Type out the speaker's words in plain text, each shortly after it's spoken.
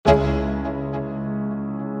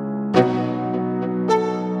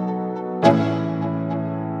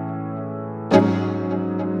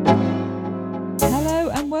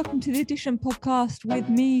welcome to the Edition podcast with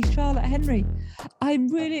me, Charlotte Henry. I'm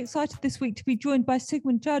really excited this week to be joined by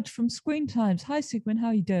Sigmund Judge from Screen Times. Hi, Sigmund. How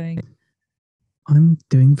are you doing? I'm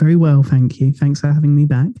doing very well, thank you. Thanks for having me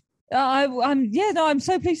back. I'm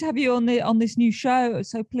so pleased to have you on this new show.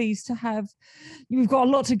 So pleased to have. We've got a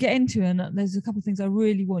lot to get into, and there's a couple of things I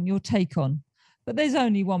really want your take on. But there's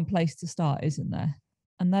only one place to start, isn't there?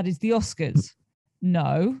 And that is the Oscars.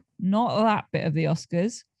 No, not that bit of the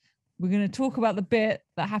Oscars. We're going to talk about the bit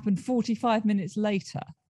that happened 45 minutes later.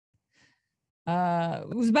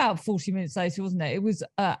 It was about 40 minutes later, wasn't it? It was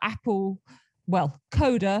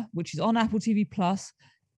CODA, which is on Apple TV Plus,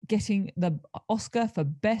 getting the Oscar for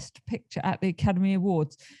Best Picture at the Academy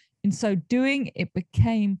Awards. In so doing, it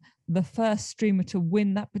became the first streamer to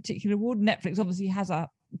win that particular award. Netflix obviously has a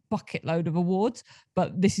bucket load of awards,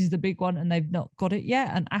 but this is the big one and they've not got it yet.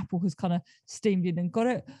 And Apple has kind of steamed in and got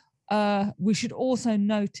it. We should also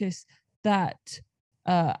notice that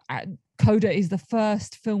CODA is the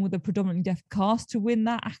first film with a predominantly deaf cast to win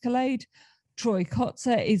that accolade. Troy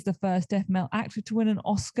Kotsur is the first deaf male actor to win an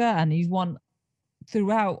Oscar, and he's won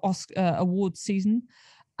throughout awards season.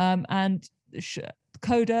 And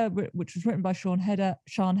CODA, which was written by Sean Heder,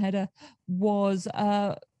 was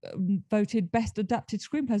voted Best Adapted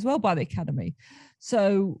Screenplay as well by the Academy.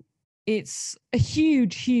 So it's a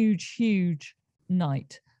huge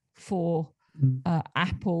night for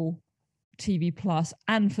Apple TV Plus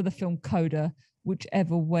and for the film CODA,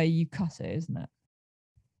 whichever way you cut it, isn't it?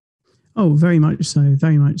 Oh, very much so.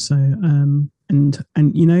 And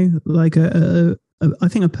you know, like I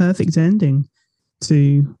think a perfect ending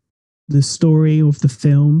to the story of the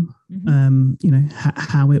film. Mm-hmm. You know,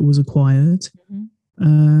 how it was acquired.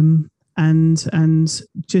 Mm-hmm. And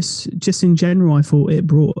just in general, I thought it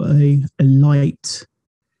brought a light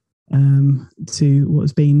to what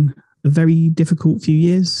has been a very difficult few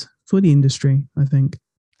years for the industry, I think.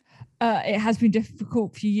 It has been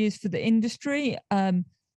difficult few years for the industry. I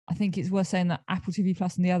think it's worth saying that Apple TV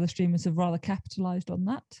Plus and the other streamers have rather capitalised on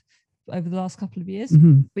that over the last couple of years.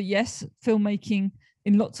 Mm-hmm. But yes, filmmaking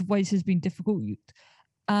in lots of ways has been difficult.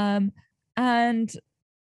 And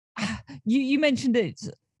you mentioned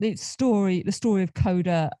the story of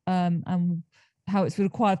CODA and how it's been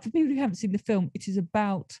acquired. For people who haven't seen the film, it is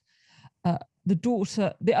about the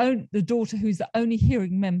daughter who's the only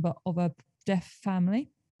hearing member of a deaf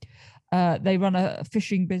family. They run a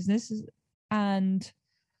fishing business and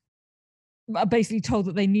are basically told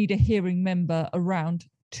that they need a hearing member around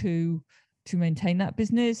to maintain that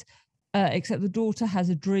business. Except the daughter has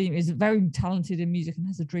a dream, is very talented in music and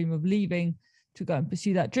has a dream of leaving to go and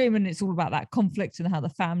pursue that dream. And it's all about that conflict and how the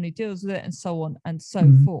family deals with it and so on and so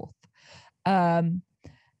forth.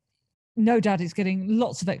 No doubt it's getting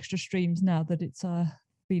lots of extra streams now that it's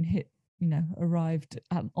been hit, arrived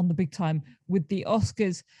on the big time with the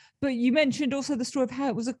Oscars. But you mentioned also the story of how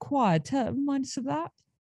it was acquired. Remind us of that.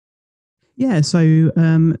 Yeah, so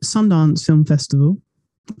Sundance Film Festival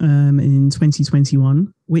in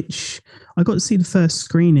 2021, which I got to see the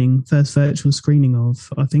first virtual screening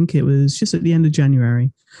of. I think it was just at the end of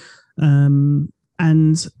January.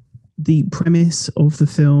 And the premise of the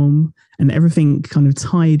film and everything kind of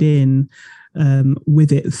tied in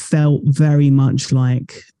with it felt very much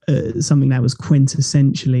like something that was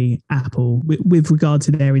quintessentially Apple with regard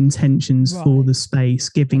to their intentions for the space,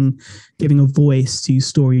 giving a voice to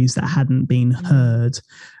stories that hadn't been heard.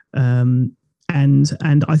 And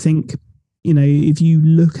I think, if you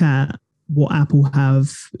look at what Apple have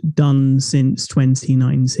done since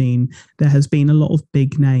 2019, there has been a lot of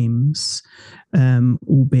big names,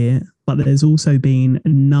 albeit, but there's also been a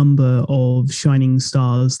number of shining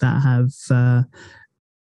stars that have,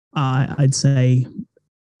 I'd say,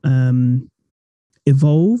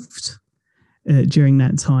 evolved during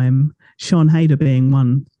that time. Sean Heder being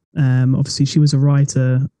one. Obviously, she was a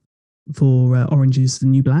writer for Orange is the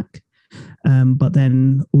New Black. But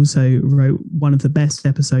then also wrote one of the best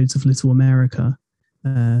episodes of Little America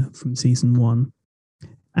from season 1.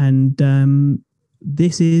 And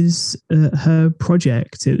this is her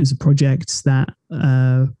project. It was a project that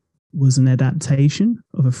was an adaptation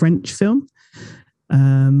of a French film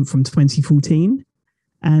from 2014.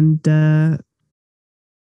 And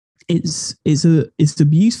it's a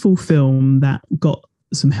beautiful film that got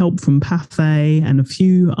some help from Pathé and a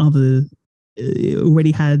few other. It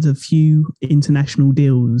already had a few international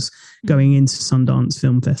deals going into Sundance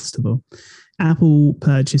Film Festival. Apple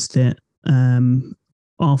purchased it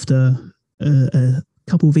after a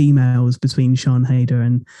couple of emails between Sean Heder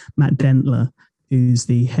and Matt Dentler, who's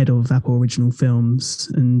the head of Apple Original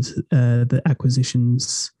Films and the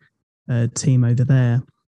acquisitions team over there.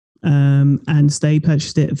 and they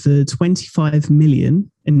purchased it for 25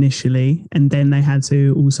 million initially, and then they had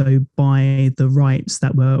to also buy the rights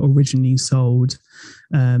that were originally sold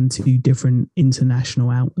to different international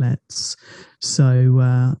outlets.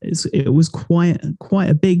 So it was quite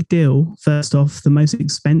a big deal. First off, the most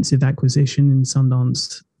expensive acquisition in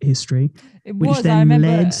Sundance history. It which was. then I remember.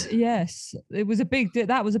 led. Yes, it was a big.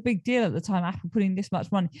 That was a big deal at the time. Apple putting this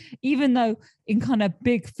much money, even though in kind of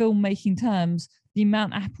big filmmaking terms, the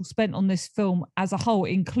amount Apple spent on this film as a whole,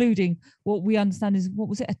 including what we understand is, what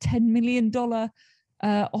was it, a $10 million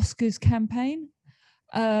Oscars campaign.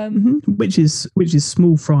 Which is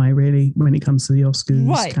small fry really when it comes to the Oscars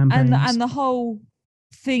right, campaigns. and the whole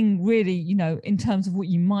thing really, in terms of what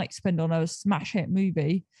you might spend on a smash hit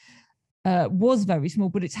movie, was very small,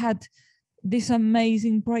 but it's had this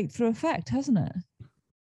amazing breakthrough effect, hasn't it?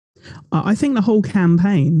 I think the whole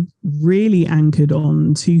campaign really anchored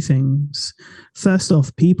on two things. First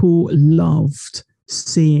off, people loved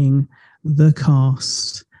seeing the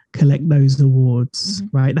cast collect those awards,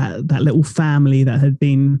 right? That little family that had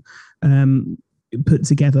been put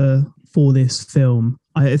together for this film.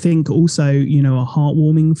 I think also, a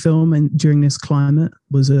heartwarming film, and during this climate,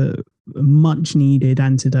 was a much needed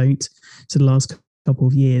antidote to the last couple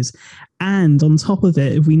of years. And on top of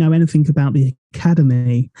it, if we know anything about the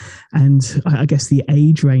Academy and I guess the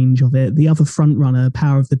age range of it, the other frontrunner,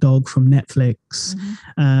 Power of the Dog from Netflix,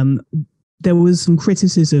 there was some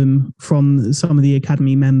criticism from some of the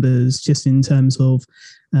Academy members just in terms of,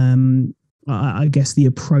 I guess, the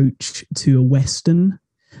approach to a Western,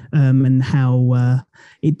 and how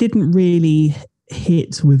it didn't really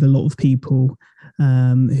hit with a lot of people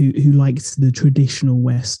who liked the traditional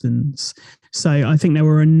Westerns. So I think there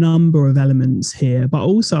were a number of elements here, but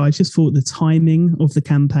also I just thought the timing of the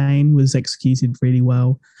campaign was executed really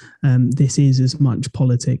well. This is as much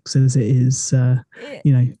politics as it is, film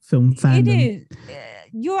fandom. It is.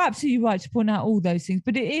 You're absolutely right to point out all those things,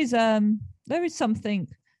 but it is. There is something,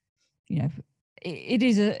 it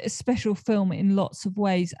is a special film in lots of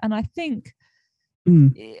ways, and I think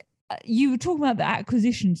you were talking about the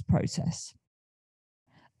acquisitions process.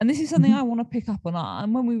 And this is something I want to pick up on.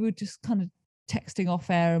 And when we were just kind of texting off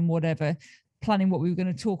air and whatever, planning what we were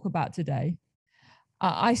going to talk about today,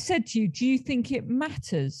 I said to you, do you think it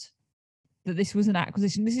matters that this was an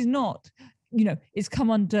acquisition? This is not, it's come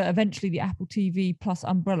under eventually the Apple TV Plus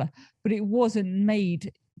umbrella, but it wasn't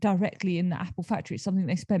made directly in the Apple factory. It's something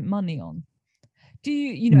they spent money on. Do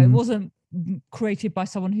you, it wasn't created by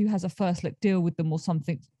someone who has a first look deal with them or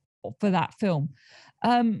something for that film.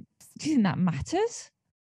 Do you think that matters?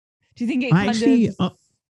 Do you think it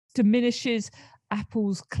diminishes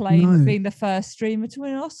Apple's claim of being the first streamer to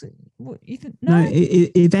win an Oscar? What, you think? No,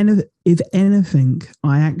 if anything,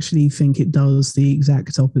 I actually think it does the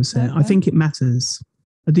exact opposite. Okay. I think it matters.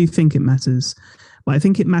 I do think it matters, but I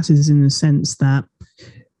think it matters in the sense that,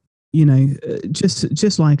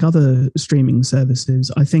 just like other streaming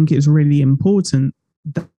services, I think it's really important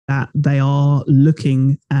that they are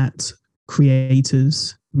looking at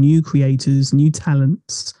creators, new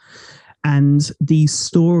talents, and these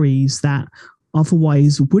stories that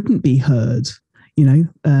otherwise wouldn't be heard,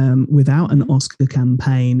 without an Oscar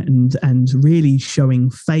campaign, and really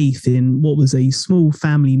showing faith in what was a small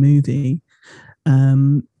family movie.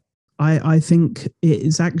 I think it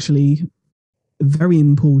is actually very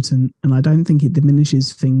important, and I don't think it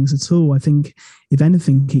diminishes things at all. I think, if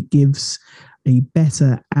anything, it gives a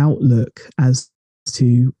better outlook as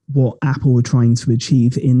to what Apple are trying to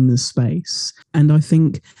achieve in the space. And I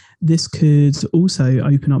think this could also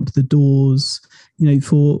open up the doors,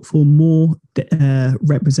 for more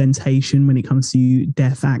representation when it comes to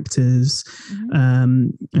deaf actors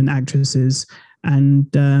and actresses.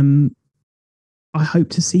 And I hope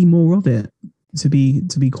to see more of it, to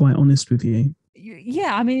be quite honest with you.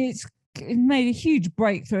 Yeah, I mean, it's made a huge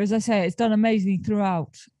breakthrough. As I say, it's done amazingly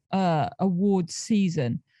throughout awards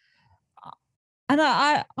season. And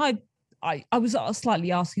I was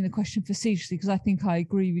slightly asking the question facetiously, because I think I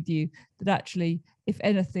agree with you that actually, if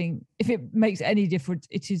anything, if it makes any difference,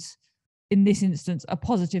 it is, in this instance, a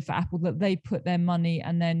positive for Apple that they put their money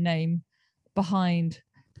and their name behind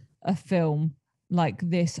a film like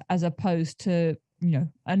this, as opposed to,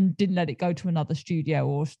 and didn't let it go to another studio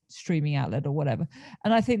or streaming outlet or whatever.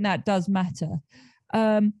 And I think that does matter.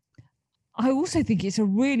 I also think it's a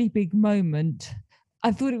really big moment.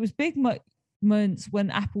 I thought it was big moments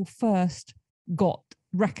when Apple first got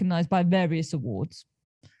recognized by various awards,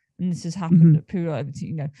 and this has happened at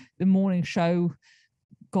periodically. The morning show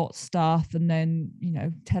got stuff, and then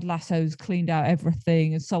Ted Lasso's cleaned out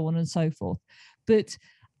everything, and so on and so forth. But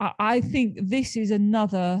I think this is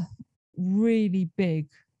another really big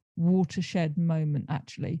watershed moment,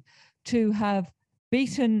 actually, to have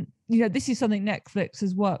beaten, this is something Netflix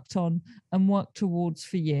has worked on and worked towards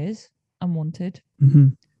for years and wanted.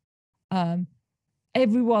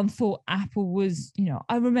 Everyone thought Apple was,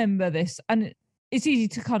 I remember this, and it's easy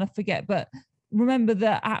to kind of forget, but remember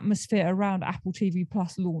the atmosphere around Apple TV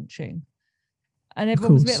Plus launching. And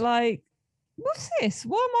everyone was a bit like, what's this?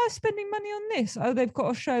 Why am I spending money on this? Oh, they've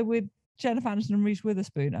got a show with Jennifer Aniston and Reese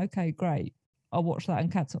Witherspoon. Okay, great. I'll watch that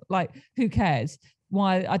and cancel. Like, who cares?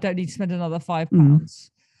 Why? I don't need to spend another £5.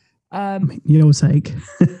 Your take.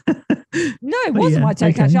 No, it wasn't my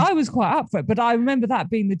take, actually. I was quite up for it, but I remember that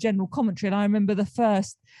being the general commentary, and I remember the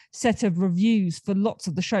first set of reviews for lots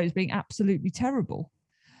of the shows being absolutely terrible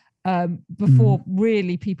before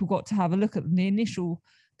really people got to have a look at them. The initial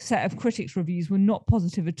set of critics' reviews were not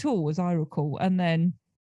positive at all, as I recall, and then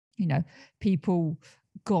people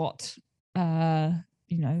got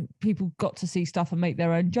people got to see stuff and make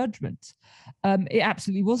their own judgments. It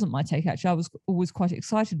absolutely wasn't my take, actually. I was always quite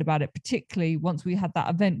excited about it, particularly once we had that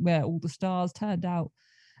event where all the stars turned out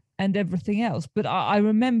and everything else. But I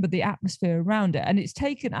remember the atmosphere around it, and it's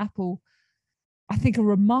taken Apple, I think, a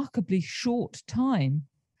remarkably short time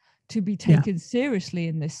to be taken seriously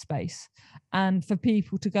in this space, and for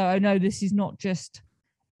people to go, oh no, this is not just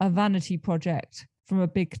a vanity project from a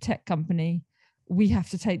big tech company. We have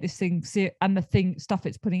to take this thing and the stuff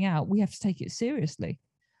it's putting out, we have to take it seriously.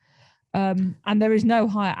 And there is no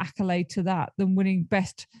higher accolade to that than winning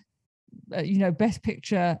best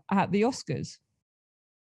picture at the Oscars.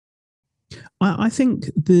 I think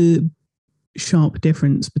the sharp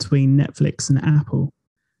difference between Netflix and Apple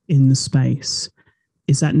in the space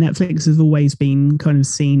is that Netflix has always been kind of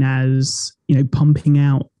seen as, pumping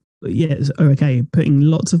out, putting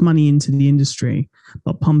lots of money into the industry,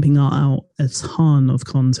 but pumping out a ton of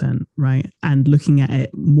content, right? And looking at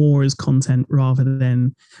it more as content rather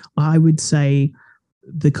than, I would say,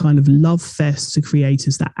 the kind of love fest to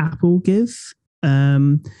creators that Apple give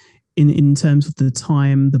in terms of the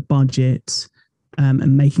time, the budget,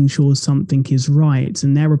 and making sure something is right.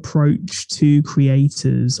 And their approach to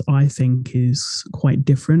creators, I think, is quite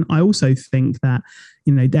different. I also think that,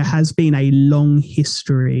 there has been a long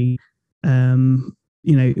history,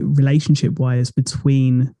 relationship-wise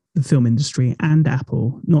between the film industry and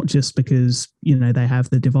Apple, not just because, they have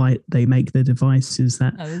they make the devices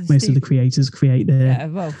that most of the creators create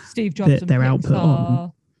Steve Jobs their output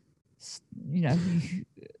on.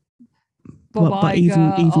 Bob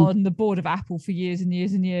Iger on the board of Apple for years and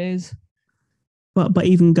years and years. But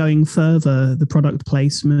even going further, the product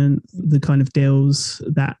placement, the kind of deals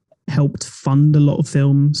that helped fund a lot of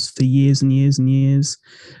films for years and years and years.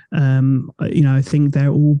 I think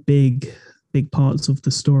they're all big parts of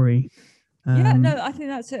the story. I think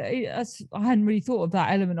that's it. I hadn't really thought of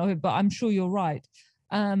that element of it, but I'm sure you're right.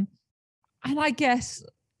 And I guess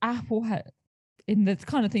Apple had, in the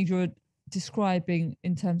kind of things you're describing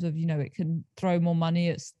in terms of, it can throw more money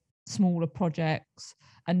at smaller projects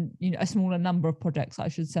and, a smaller number of projects, I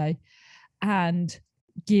should say, and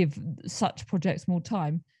give such projects more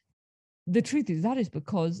time. The truth is that is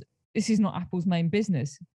because this is not Apple's main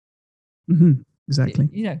business. Exactly.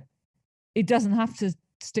 It doesn't have to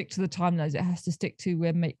stick to the timelines. It has to stick to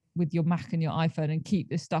with your Mac and your iPhone and keep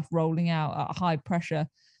this stuff rolling out at high pressure.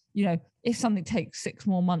 If something takes 6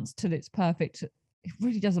 more months till it's perfect, it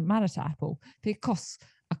really doesn't matter to Apple. If it costs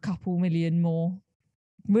a couple million more,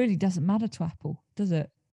 it really doesn't matter to Apple, does it?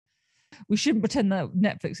 We shouldn't pretend that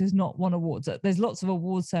Netflix has not won awards. There's lots of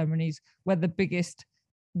award ceremonies where the biggest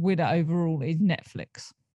winner overall is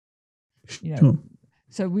Netflix. Sure.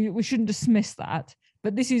 So we shouldn't dismiss that.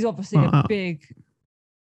 But this is obviously a big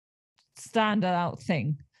standout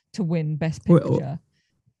thing to win Best Picture.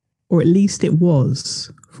 Or at least it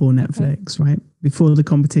was for Netflix, right? Before the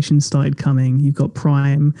competition started coming, you've got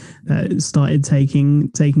Prime that started taking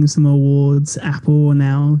some awards. Apple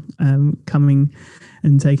now coming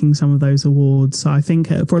and taking some of those awards. So I think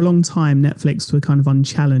for a long time, Netflix were kind of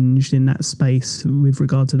unchallenged in that space with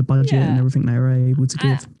regard to the budget and everything they were able to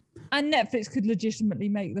give. And Netflix could legitimately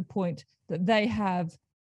make the point that they have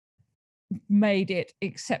made it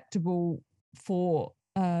acceptable for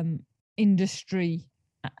industry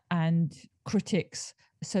and critics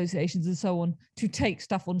associations and so on to take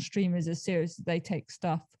stuff on streamers as serious as they take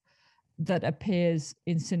stuff that appears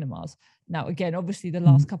in cinemas. Now, again, obviously the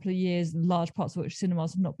last couple of years, large parts of which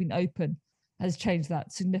cinemas have not been open, has changed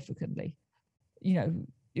that significantly.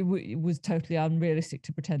 It was totally unrealistic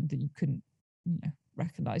to pretend that you couldn't,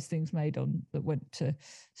 recognize things made on that went to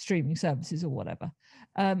streaming services or whatever.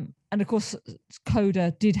 And of course,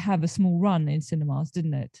 CODA did have a small run in cinemas,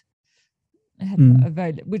 didn't it? It had a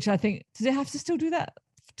very, which I think, does it have to still do that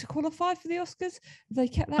to qualify for the Oscars? Have they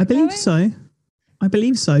kept that I believe going? so. I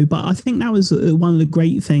believe so, but I think that was one of the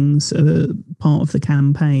great things, part of the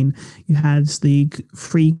campaign. You had the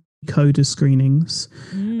free CODA screenings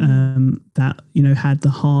that had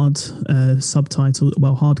the hard subtitle,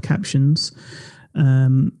 hard captions,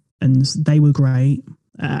 and they were great.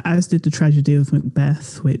 As did the tragedy of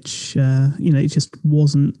Macbeth, which it just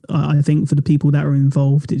wasn't. I think for the people that were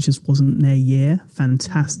involved, it just wasn't their year.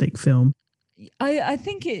 Fantastic film. I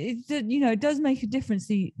think it does make a difference,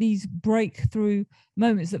 these breakthrough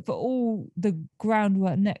moments that for all the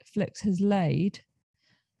groundwork Netflix has laid,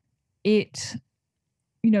 it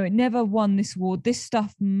never won this award. This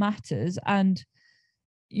stuff matters, and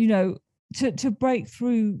to break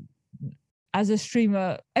through as a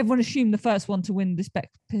streamer, everyone assumed the first one to win this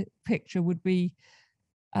picture would be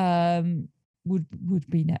Netflix,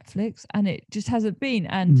 and it just hasn't been.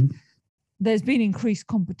 And there's been increased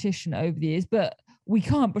competition over the years, but we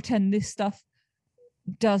can't pretend this stuff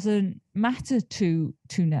doesn't matter to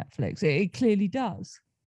Netflix. It clearly does.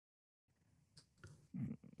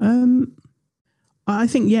 I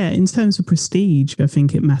think, in terms of prestige, I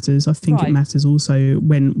think it matters. I think it matters also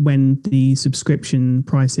when the subscription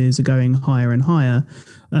prices are going higher and higher,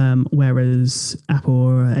 whereas Apple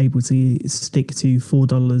are able to stick to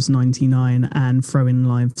 $4.99 and throw in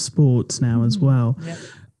live sports now as well. Yep.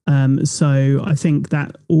 So I think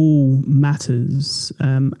that all matters.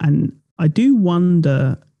 And I do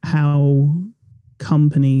wonder how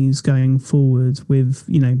companies going forward with,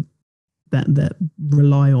 that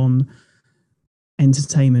rely on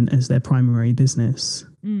entertainment as their primary business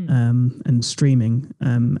and streaming,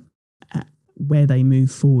 where they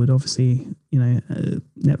move forward. Obviously,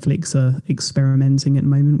 Netflix are experimenting at the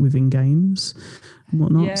moment within games and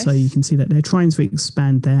whatnot. Yes. So you can see that they're trying to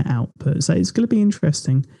expand their output. So it's going to be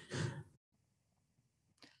interesting.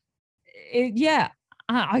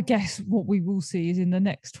 I guess what we will see is in the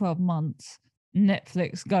next 12 months,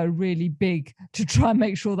 Netflix go really big to try and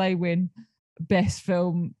make sure they win best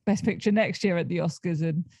film, best picture next year at the Oscars,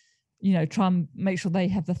 and try and make sure they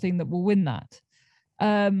have the thing that will win that.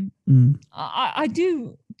 I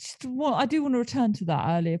do want to return to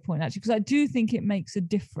that earlier point, actually, because I do think it makes a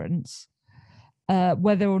difference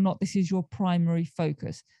whether or not this is your primary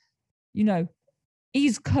focus.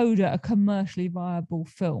 Is CODA a commercially viable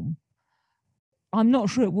film? I'm not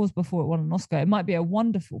sure it was before it won an Oscar. It might be a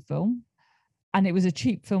wonderful film, and it was a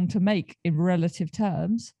cheap film to make in relative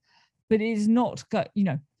terms, but it is not,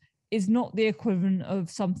 is not the equivalent of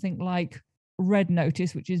something like Red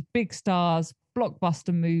Notice, which is big stars,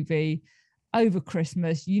 blockbuster movie over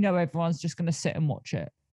Christmas. Everyone's just going to sit and watch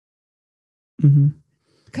it.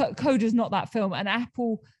 CODA's not that film, and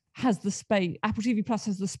Apple has the space. Apple TV Plus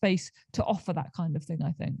has the space to offer that kind of thing,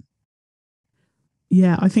 I think.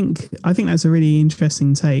 Yeah, I think that's a really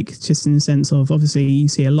interesting take, just in the sense of, obviously you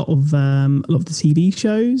see a lot of the TV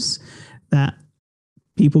shows that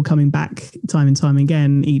people coming back time and time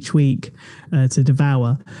again each week to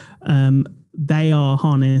devour. They are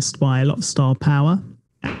harnessed by a lot of star power,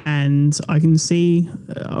 and I can see,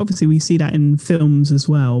 obviously we see that in films as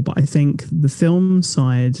well, but I think the film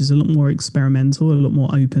side is a lot more experimental, a lot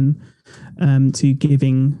more open to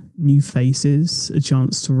giving new faces a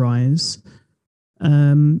chance to rise.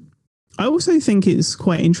 I also think it's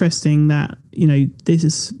quite interesting that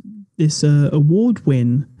this award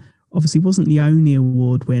win obviously wasn't the only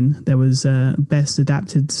award win. There was best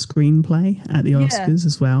adapted screenplay at the Oscars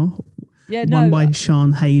as well. Won by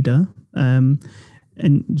Sian Heder, and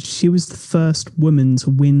she was the first woman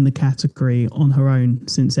to win the category on her own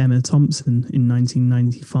since Emma Thompson in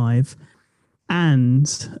 1995. And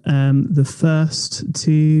the first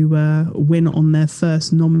to win on their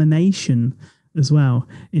first nomination as well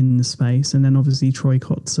in the space. And then obviously Troy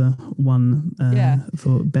Kotsur won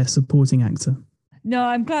for Best Supporting Actor. No,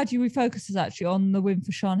 I'm glad you refocused us actually on the win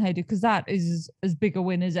for Sian Heder, because that is as big a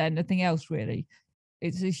win as anything else, really.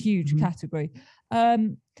 It's a huge category.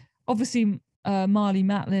 Obviously, Marlee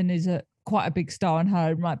Matlin is quite a big star in her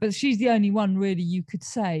own right, but she's the only one really you could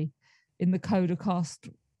say in the CODA cast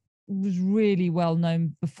was really well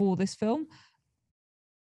known before this film.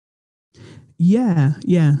 Yeah.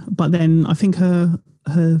 But then I think her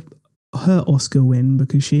Oscar win,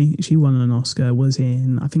 because she won an Oscar, was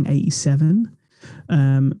in, I think, 1987.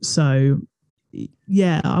 So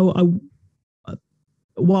yeah, I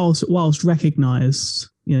whilst recognised,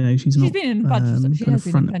 she's not. Been in a bunch of stuff. She has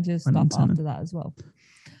been in plenty of stuff after that as well.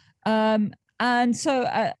 And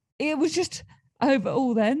so it was just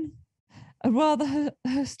overall then a rather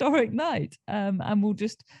historic night. And we'll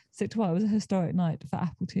just stick to what was a historic night for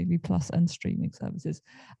Apple TV Plus and streaming services,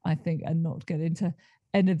 I think, and not get into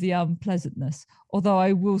any of the unpleasantness. Although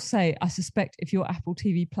I will say, I suspect if you're Apple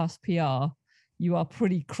TV Plus PR, you are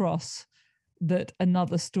pretty cross that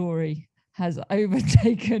another story has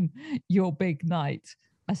overtaken your big night.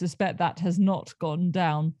 I suspect that has not gone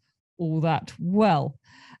down all that well.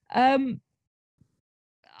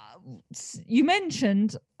 You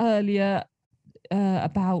mentioned earlier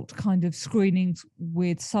about kind of screenings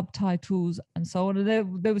with subtitles and so on. And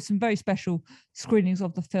there were some very special screenings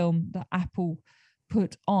of the film that Apple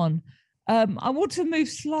put on. I want to move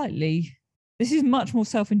slightly. This is much more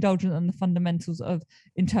self-indulgent than the fundamentals of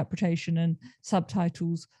interpretation and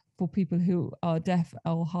subtitles for people who are deaf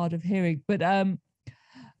or hard of hearing. But so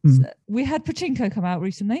we had Pachinko come out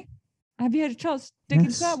recently. Have you had a chance to dig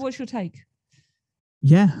into that? What's your take?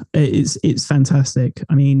 Yeah, it's fantastic.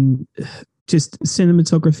 I mean, just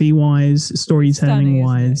cinematography wise, storytelling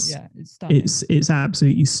wise, yeah, it's stunning. It's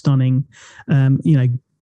absolutely stunning.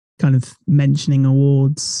 Kind of mentioning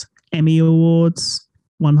awards, Emmy Awards,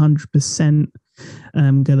 100%.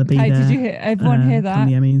 Gonna be there. Did you hear everyone hear that?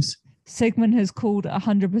 The Emmys. Sigmund has called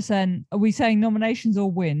 100%. Are we saying nominations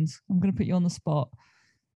or wins? I'm going to put you on the spot.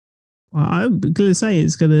 I'm going to say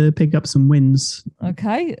it's going to pick up some wins.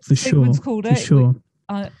 Okay, for Sigmund's sure. called for it. Sure.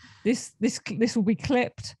 This will be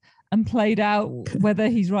clipped and played out, whether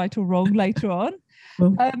he's right or wrong later on.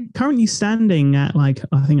 Well, currently standing at I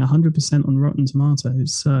think 100% on Rotten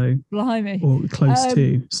Tomatoes. So blimey, or close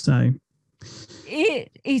to. So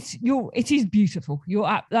it is beautiful.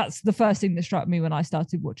 That's the first thing that struck me when I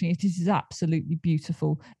started watching it. It is absolutely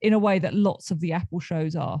beautiful in a way that lots of the Apple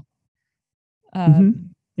shows are.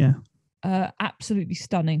 Yeah. Absolutely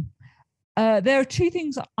stunning. There are two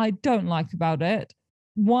things I don't like about it.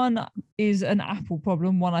 One is an Apple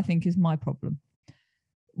problem. One I think is my problem.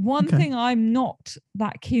 One thing I'm not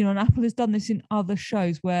that keen on, Apple has done this in other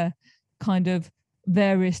shows where kind of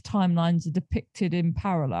various timelines are depicted in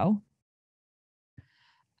parallel.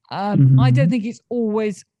 I don't think it's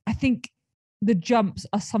always, I think the jumps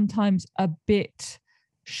are sometimes a bit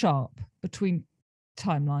sharp between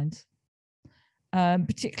timelines.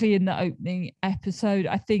 Particularly in the opening episode,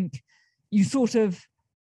 I think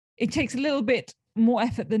it takes a little bit more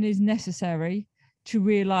effort than is necessary to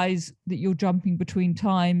realize that you're jumping between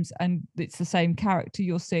times and it's the same character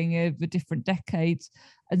you're seeing over different decades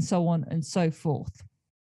and so on and so forth.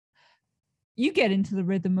 You get into the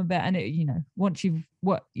rhythm of it and once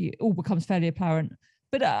it all becomes fairly apparent,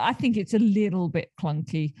 but I think it's a little bit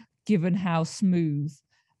clunky given how smooth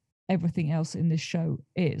everything else in this show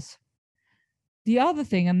is. The other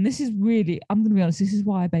thing, and this is really, I'm going to be honest, this is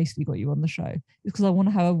why I basically got you on the show, is because I want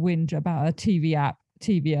to have a whinge about a TV app,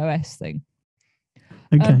 tvOS thing.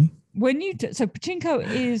 Okay. So Pachinko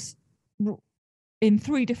is in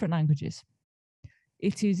 3 different languages.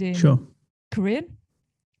 It is in Korean,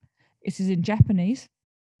 it is in Japanese,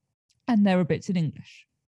 and there are bits in English.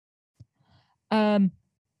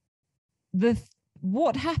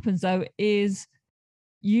 What happens though is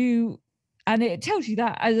and it tells you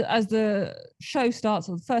that as the show starts,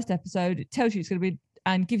 or the first episode, it tells you it's going to be,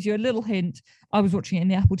 and gives you a little hint. I was watching it in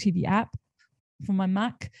the Apple TV app from my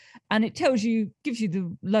Mac, and it gives you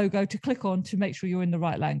the logo to click on to make sure you're in the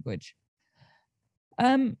right language.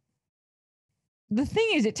 The thing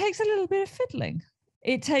is, it takes a little bit of fiddling.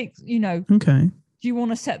 It takes, do you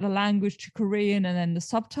want to set the language to Korean and then the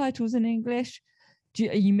subtitles in English?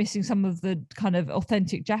 Are you missing some of the kind of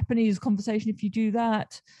authentic Japanese conversation if you do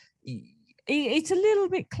that? It's a little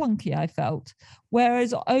bit clunky, I felt.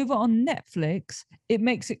 Whereas over on Netflix, it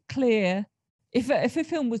makes it clear, if a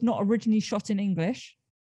film was not originally shot in English,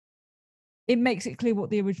 it makes it clear what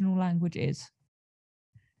the original language is.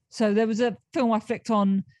 So there was a film I flicked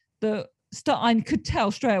on, I could tell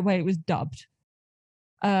straight away it was dubbed.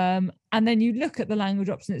 And then you look at the language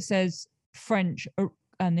option, it says French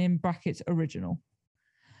and in brackets original.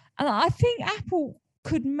 And I think Apple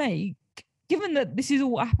could make, given that this is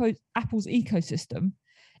all Apple's ecosystem,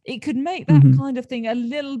 it could make that kind of thing a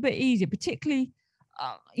little bit easier, particularly,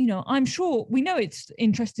 I'm sure we know it's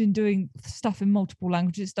interested in doing stuff in multiple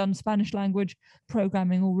languages. It's done Spanish language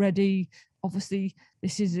programming already. Obviously,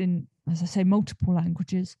 this is in, as I say, multiple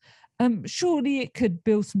languages. Surely it could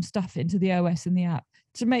build some stuff into the OS and the app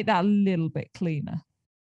to make that a little bit cleaner.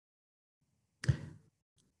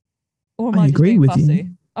 Or am I just agree being with fussy? you.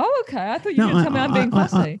 Oh, okay. I thought you were going to tell me I'm being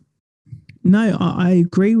fussy. No, I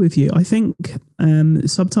agree with you. I think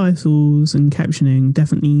subtitles and captioning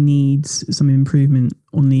definitely needs some improvement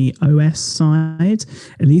on the OS side,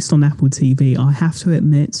 at least on Apple TV. I have to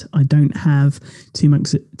admit, I don't have too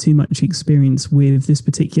much experience with this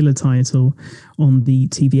particular title on the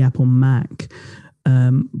TV app on Mac.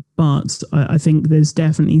 But I think there's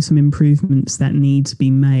definitely some improvements that need to be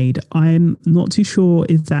made. I'm not too sure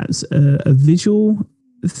if that's a visual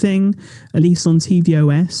thing. At least on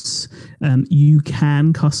tvOS, you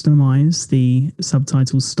can customize the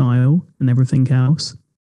subtitle style and everything else.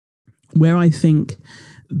 Where I think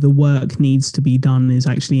the work needs to be done is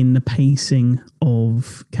actually in the pacing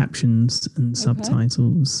of captions and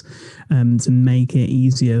subtitles, to make it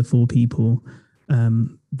easier for people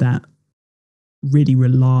that really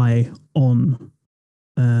rely on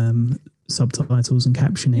subtitles and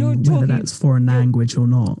captioning, whether that's foreign language or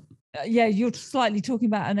not. Yeah, you're slightly talking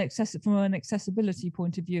about from an accessibility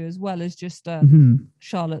point of view, as well as just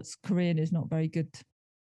Charlotte's Korean is not very good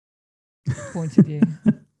point of view.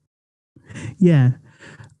 Yeah.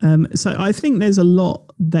 So I think there's a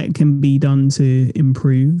lot that can be done to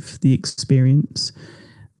improve the experience.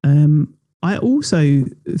 I also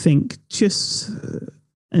think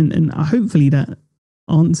and hopefully that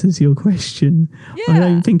answers your question. Yeah. I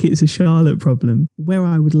don't think it's a Charlotte problem. Where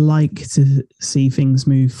I would like to see things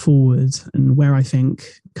move forward, and where I think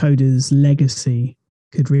CODA's legacy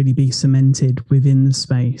could really be cemented within the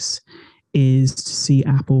space, is to see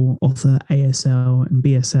Apple offer ASL and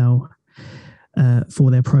BSL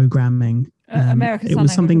for their programming. American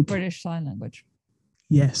Sign Language or British Sign Language?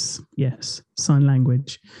 Yes, sign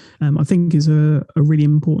language. I think is a really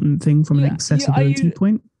important thing from an accessibility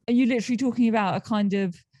point. Are you literally talking about a kind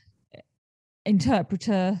of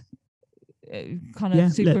interpreter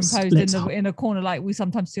superimposed in a corner like we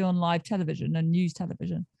sometimes see on live television and news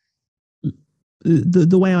television?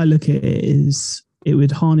 The way I look at it is it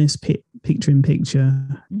would harness picture in picture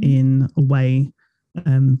in a way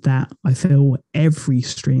that I feel every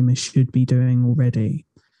streamer should be doing already.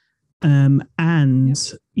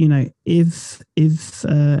 You know, if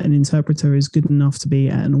an interpreter is good enough to be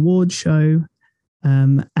at an award show,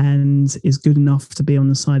 and is good enough to be on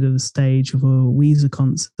the side of the stage of a Weezer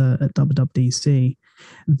concert at WWDC,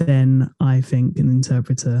 then I think an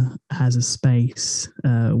interpreter has a space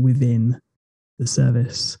within the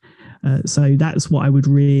service. So that's what I would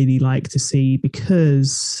really like to see,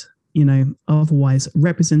 because, you know, otherwise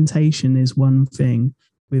representation is one thing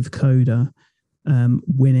with CODA,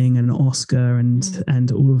 winning an Oscar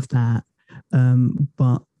and all of that.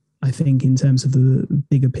 But I think in terms of the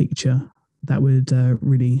bigger picture, that would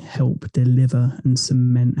really help deliver and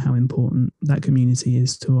cement how important that community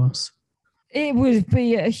is to us. It would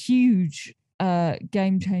be a huge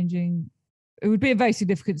game-changing. It would be a very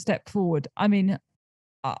significant step forward. I mean,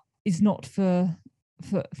 it's not for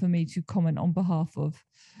me to comment on behalf of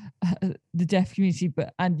the deaf community,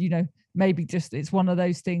 and you know, maybe just it's one of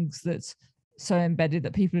those things that's so embedded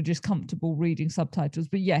that people are just comfortable reading subtitles.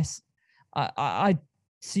 But yes, I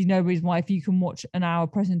see no reason why, if you can watch an hour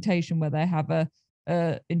presentation where they have a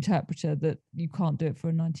interpreter, that you can't do it for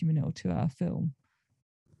a 90-minute or 2-hour film.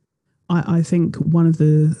 I think one of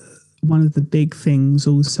the big things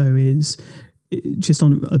also is just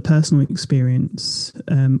on a personal experience.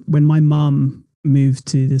 When my mum moved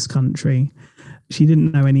to this country, she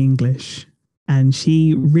didn't know any English, and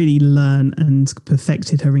she really learned and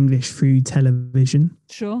perfected her English through television.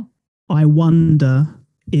 Sure. I wonder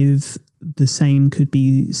if the same could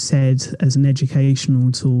be said as an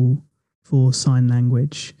educational tool for sign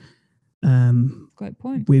language. Great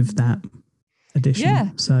point. With that addition. Yeah.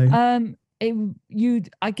 So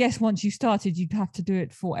I guess once you started, you'd have to do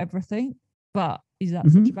it for everything. But is that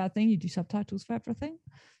such a bad thing? You do subtitles for everything.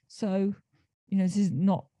 So, you know, this is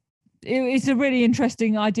not. It's a really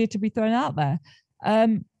interesting idea to be thrown out there.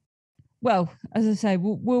 Well, as I say,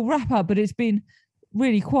 we'll wrap up, but it's been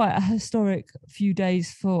really quite a historic few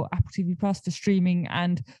days for Apple TV Plus, for streaming,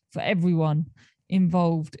 and for everyone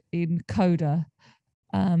involved in CODA.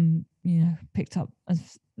 You know, picked up,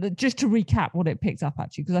 just to recap what it picked up,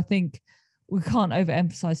 actually, because I think we can't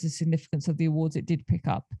overemphasize the significance of the awards it did pick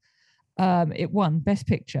up. It won Best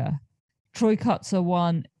Picture. Troy Kutzer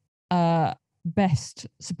won Best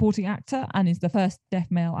Supporting Actor and is the first deaf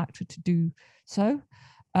male actor to do so.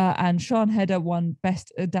 And Sean Heder won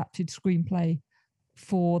Best Adapted Screenplay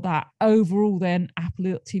for that. Overall, then,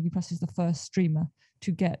 Apple TV Plus is the first streamer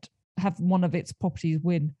to have one of its properties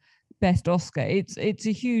win Best Oscar. It's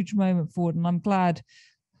a huge moment forward, and I'm glad.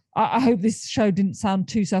 I hope this show didn't sound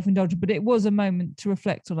too self-indulgent, but it was a moment to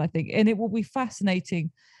reflect on, I think. And it will be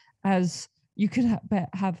fascinating, as you could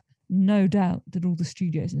have no doubt that all the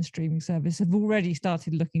studios and streaming service have already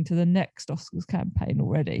started looking to the next Oscars campaign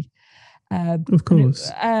already. Of course.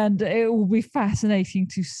 And it will be fascinating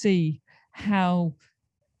to see how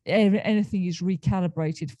anything is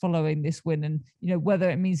recalibrated following this win, and whether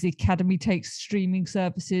it means the Academy takes streaming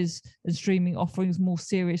services and streaming offerings more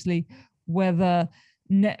seriously, whether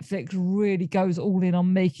Netflix really goes all in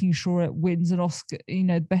on making sure it wins an Oscar,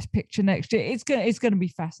 Best Picture next year. It's going to be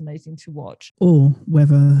fascinating to watch. Or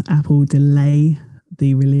whether Apple delay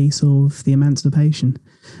the release of The Emancipation.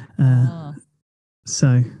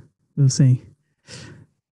 So we'll see.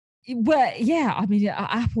 Well, yeah, I mean,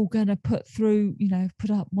 Apple going to put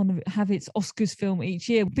up have its Oscars film each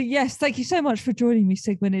year. But yes, thank you so much for joining me,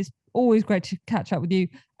 Sigmund. It's always great to catch up with you,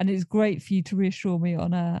 and it's great for you to reassure me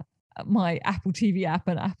on my Apple TV app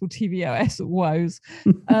and Apple TV OS woes.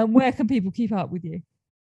 Where can people keep up with you?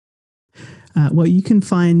 Well, you can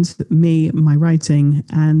find me, my writing,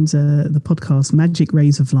 and the podcast Magic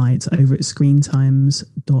Rays of Light over at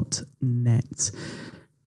screentimes.net.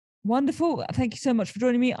 Wonderful. Thank you so much for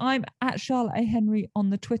joining me. I'm at Charlotte A. Henry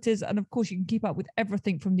on the Twitters. And of course, you can keep up with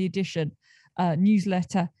everything from The Edition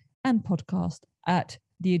newsletter and podcast at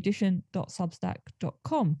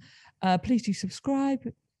theedition.substack.com. Please do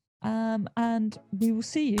subscribe, and we will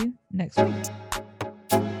see you next week.